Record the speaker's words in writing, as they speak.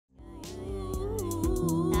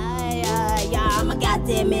I'm a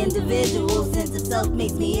goddamn individual. Sense of self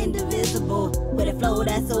makes me indivisible. With a flow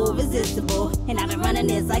that's so irresistible. And I've been running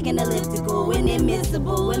this like an elliptical.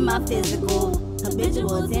 Inadmissible in my physical.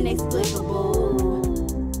 Habitual is inexplicable.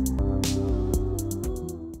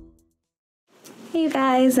 Hey you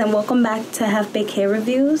guys, and welcome back to Half Baked Hair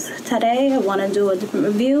Reviews. Today I want to do a different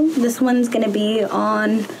review. This one's going to be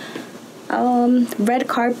on Red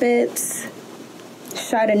Carpet's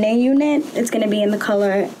Chardonnay unit. It's going to be in the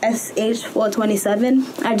color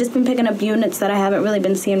SH427. I've just been picking up units that I haven't really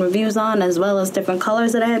been seeing reviews on, as well as different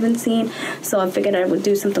colors that I haven't seen, so I figured I would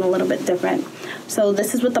do something a little bit different. So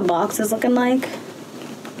this is what the box is looking like.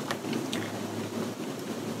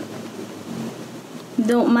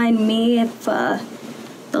 Don't mind me if the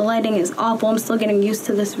lighting is awful. I'm still getting used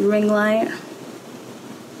to this ring light.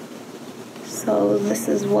 So this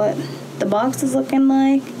is what the box is looking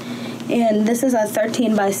like. And this is a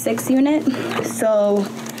 13 by 6 unit. So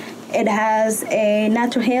it has a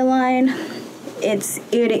natural hairline. It's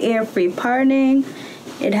ear-to-ear free parting.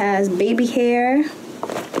 It has baby hair.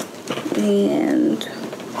 And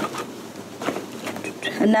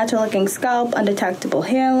a natural looking scalp, undetectable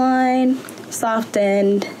hairline. Soft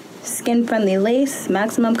and skin-friendly lace,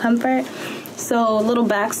 maximum comfort. So, a little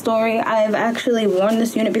backstory, I've actually worn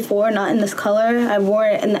this unit before, not in this color. I wore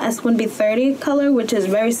it in the S1B30 color, which is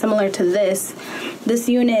very similar to this. This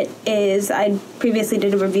unit is, I previously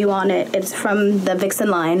did a review on it. It's from the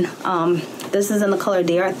Vixen line. This is in the color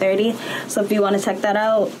DR30. So if you want to check that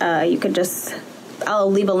out, you could just,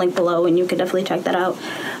 I'll leave a link below and you could definitely check that out.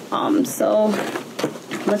 So,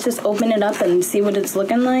 let's just open it up and see what it's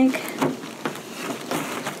looking like.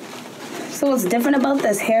 So what's different about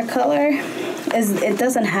this hair color is it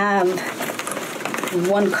doesn't have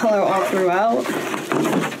one color all throughout.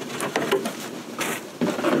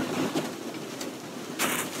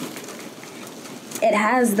 It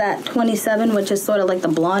has that 27, which is sort of like the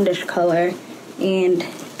blondish color, and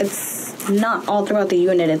it's not all throughout the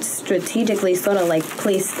unit. It's strategically sort of like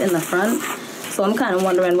placed in the front. So I'm kind of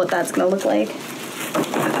wondering what that's going to look like.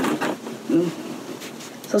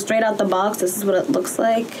 So straight out the box, this is what it looks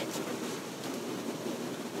like.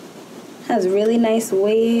 Has really nice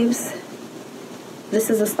waves. This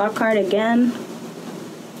is a stock card again.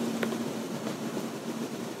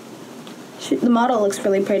 The model looks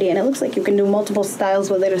really pretty, and it looks like you can do multiple styles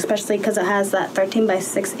with it, especially because it has that 13 by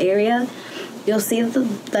 6 area. You'll see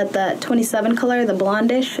that the 27 color, the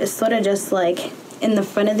blondish, is sort of just like in the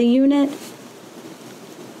front of the unit.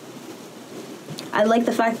 I like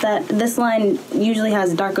the fact that this line usually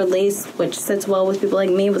has darker lace, which sits well with people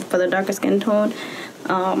like me for the darker skin tone.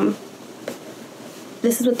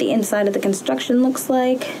 This is what the inside of the construction looks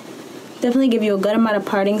like. Definitely give you a good amount of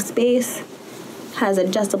parting space. Has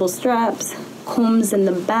adjustable straps, combs in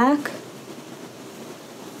the back,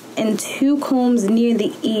 and 2 combs near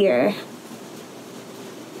the ear.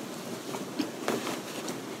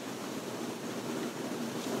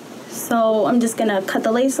 So I'm just gonna cut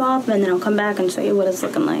the lace off and then I'll come back and show you what it's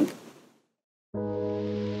looking like.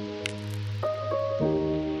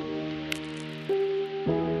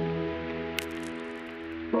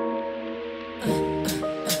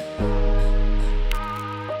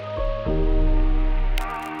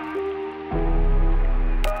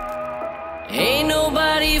 Ain't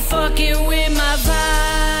nobody fucking with my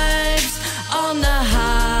vibes. On the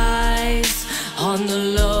highs, on the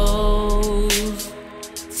lows.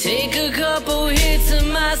 Take a couple hits of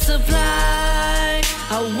my supply.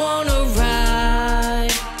 I wanna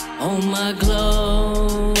ride on my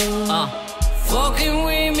glow. Fucking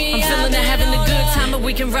with me, I'm feeling it, having a good time, but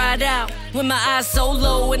we can ride out. With my eyes so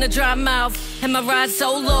low and a dry mouth, and my ride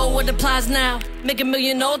so low, it applies now. Make a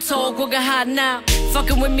million, no talk, we'll get hot now.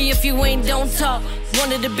 Fucking with me if you ain't, don't talk.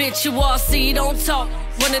 One of the bitch you are, see, don't talk.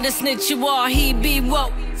 One of the snitch you are, he be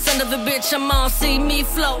woke. Son of a bitch, I'm on, see me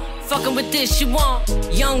float. Fucking with this you want.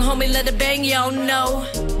 Young homie, let it bang, y'all know.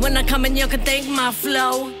 When I come in, you can thank my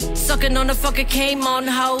flow. Sucking on the fucking came on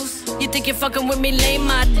hoes. You think you're fucking with me, lame,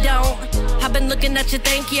 I don't. I've been looking at you,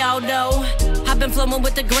 thank y'all though. I've been flowing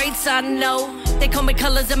with the greats, I know. They call me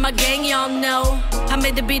colors in my gang, y'all know. I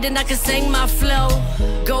made the beat and I can sing my flow.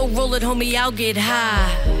 Go roll it, homie, I'll get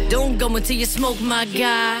high. Don't go until you smoke, my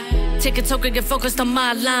guy. Take a toke and get focused on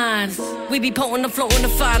my lines. We be potent, I'm floating a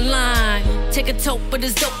fine line. Take a toke, but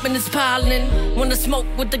it's dope and it's piling. Wanna smoke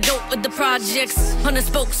with the goat with the projects. 100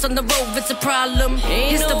 spokes on the road, it's a problem.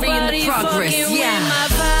 Ain't history in the progress, yeah. My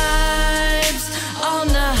vibes on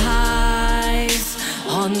the highs,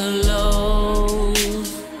 on the lows.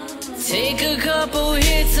 Take a couple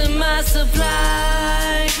hits of my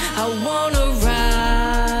supply. I wanna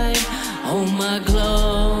ride on my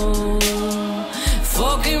glow.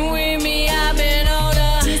 Fucking with me, I've been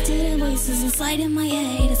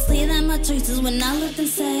when I look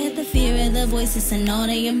inside. The fear of the voices and all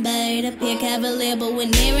they embed. Appear cavalier, but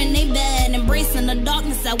when they're in they bed. Embracing the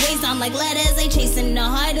darkness that weighs down like lead as they chasing the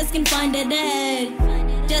hardest can find it dead.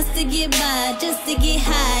 Just to get by, just to get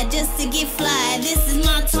high, just to get fly. This is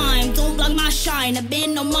my time, don't block my shine. I've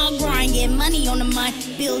been on my grind, get money on the mind.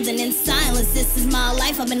 Building in silence, this is my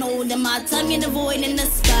life. I've been holding my tongue in the void in the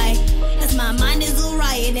sky. Cause my mind is a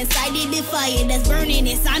riot, inside it the fire that's burning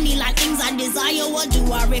inside me like things I desire. What do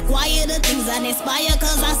I require? The things I inspire.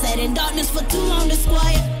 Cause I sat in darkness for too long to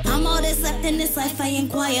squire. I'm all that's left in this life I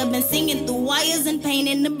inquire. Been singing through wires and pain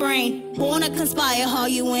in the brain. Born to conspire, how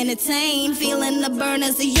you entertain. Feeling the burn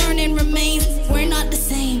as the yearning remains. We're not the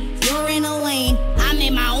same, you're in a lane. I'm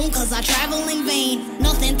in my own cause I travel in vain.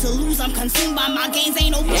 Nothing to lose, I'm consumed by my gains.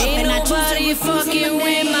 Ain't no bluff and I choose to nobody refuse to fucking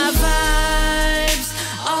remain. with my vibes.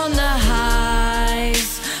 On the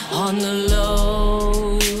highs, on the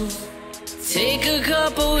lows. Take a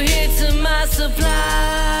couple hits of my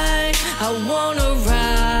supply. I wanna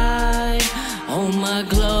ride on my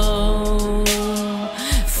glow.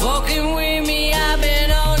 Fucking with me, I've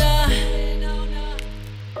been on a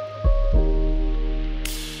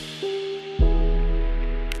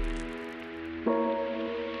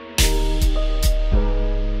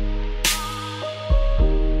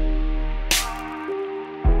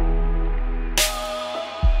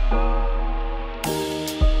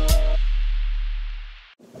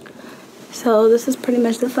So this is pretty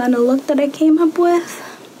much the final look that I came up with.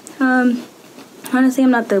 Honestly, I'm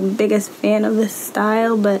not the biggest fan of this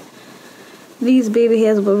style, but these baby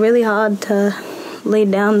hairs were really hard to lay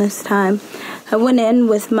down this time. I went in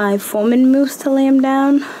with my foaming mousse to lay them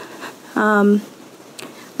down.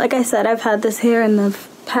 Like I said, I've had this hair in the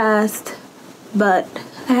past, but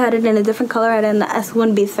I had it in a different color. I had it in the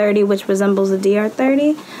S1B30, which resembles the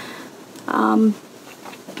DR30.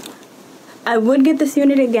 I would get this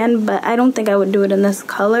unit again, but I don't think I would do it in this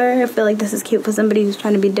color. I feel like this is cute for somebody who's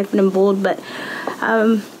trying to be different and bold, but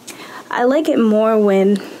I like it more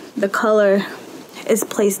when the color is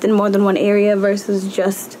placed in more than one area versus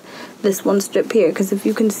just this one strip here. Because if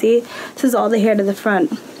you can see, this is all the hair to the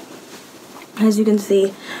front. As you can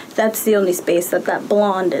see, that's the only space that that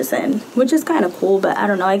blonde is in, which is kind of cool, but I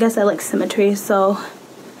don't know. I guess I like symmetry, so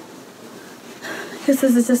this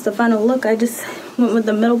is just the final look. I just went with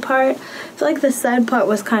the middle part. I feel like the side part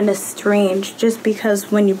was kind of strange just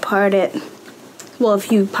because when you part it, well,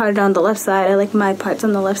 if you part it on the left side, I like my parts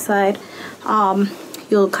on the left side,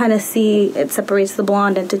 you'll kind of see it separates the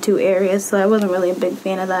blonde into two areas, so I wasn't really a big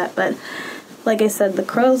fan of that. But like I said, the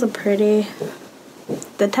curls are pretty.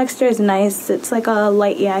 The texture is nice. It's like a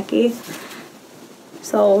light yaki.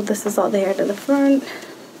 So this is all the hair to the front.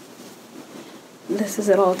 This is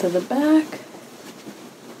it all to the back.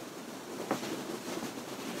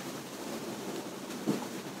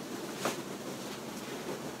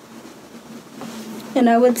 And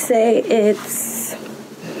I would say it's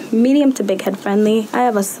medium to big head friendly. I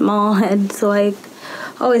have a small head, so I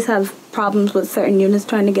always have problems with certain units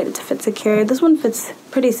trying to get it to fit secure. This one fits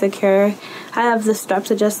pretty secure. I have the straps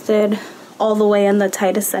adjusted all the way in the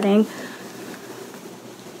tightest setting.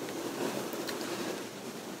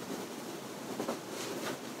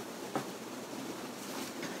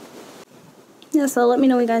 Yeah, so let me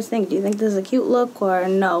know what you guys think. Do you think this is a cute look or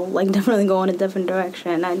no? Like, definitely go in a different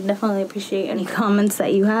direction. I definitely appreciate any comments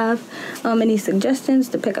that you have. Any suggestions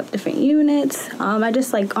to pick up different units. I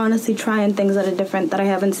just like honestly trying things that are different that I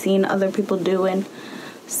haven't seen other people doing.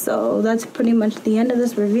 So that's pretty much the end of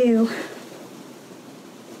this review.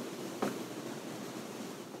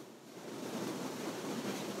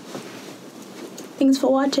 Thanks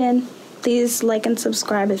for watching. Please like and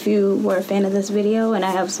subscribe if you were a fan of this video, and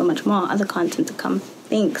I have so much more other content to come.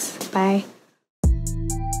 Thanks. Bye.